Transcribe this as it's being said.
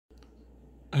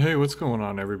Hey, what's going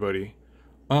on, everybody?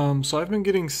 So I've been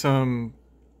getting some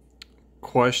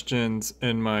questions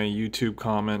in my YouTube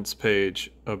comments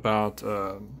page about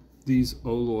these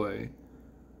Oloy.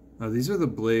 These are the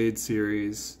Blade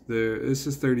series. This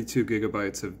is 32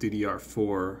 gigabytes of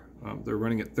DDR4. They're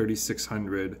running at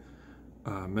 3600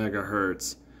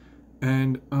 megahertz.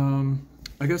 And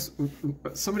I guess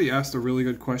somebody asked a really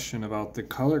good question about the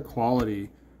color quality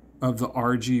of the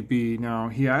RGB. Now,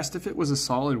 he asked if it was a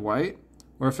solid white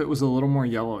or if it was a little more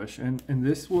yellowish, and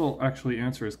this will actually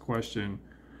answer his question.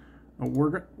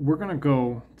 We're gonna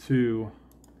go to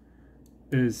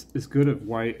as good of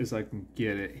white as I can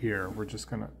get it here. We're just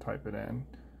gonna type it in.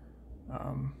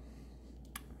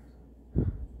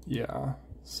 Yeah,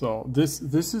 so this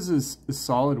is as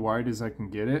solid white as I can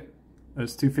get it.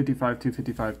 It's 255,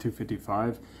 255,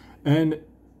 255, and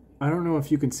I don't know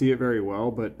if you can see it very well,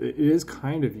 but it is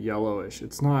kind of yellowish.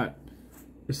 It's not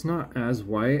as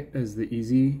white as the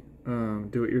easy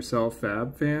do-it-yourself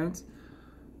fab fans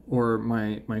or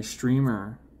my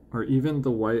streamer, or even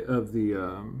the white of the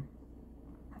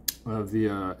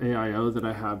AIO that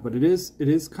I have, but it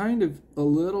is kind of a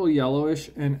little yellowish,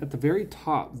 and at the very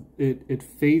top it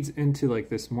fades into like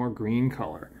this more green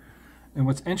color. And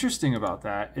what's interesting about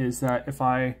that is that if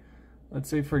let's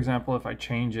say for example, if I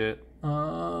change it,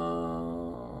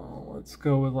 let's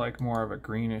go with like more of a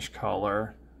greenish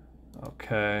color.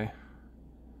 Okay.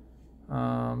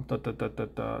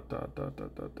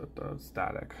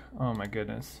 Static. Oh my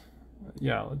goodness.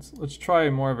 Yeah, let's try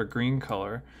more of a green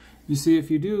color. You see,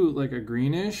 if you do like a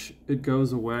greenish, it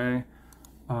goes away.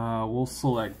 We'll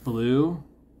select blue.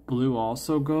 Blue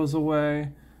also goes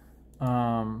away.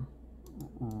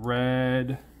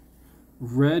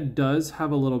 Red does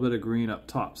have a little bit of green up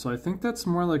top. So I think that's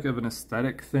more like of an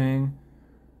aesthetic thing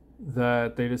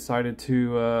that they decided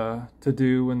to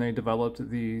do when they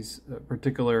developed these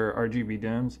particular RGB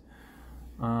DIMMs.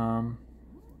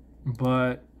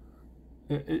 But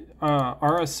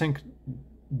Aura Sync,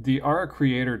 the Aura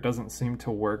Creator doesn't seem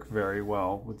to work very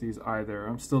well with these either.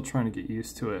 I'm still trying to get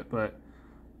used to it, but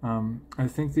I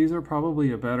think these are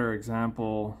probably a better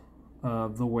example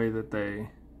of the way that they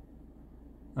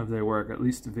work, at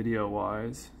least video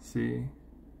wise. See,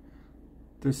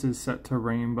 this is set to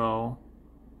rainbow.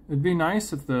 It'd be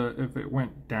nice if it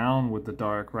went down with the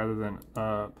dark rather than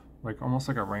up, like almost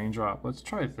like a raindrop. Let's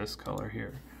try this color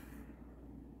here.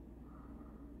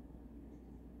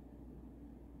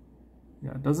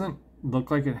 Yeah, it doesn't look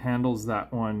like it handles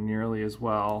that one nearly as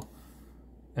well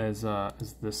as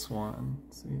this one.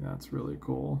 See, that's really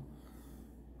cool.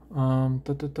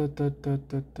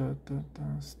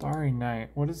 Starry Night.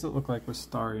 What does it look like with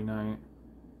Starry Night?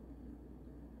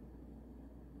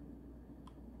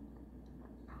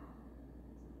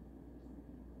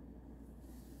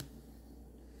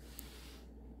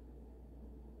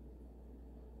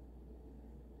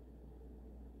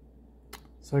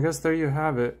 So I guess there you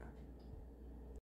have it.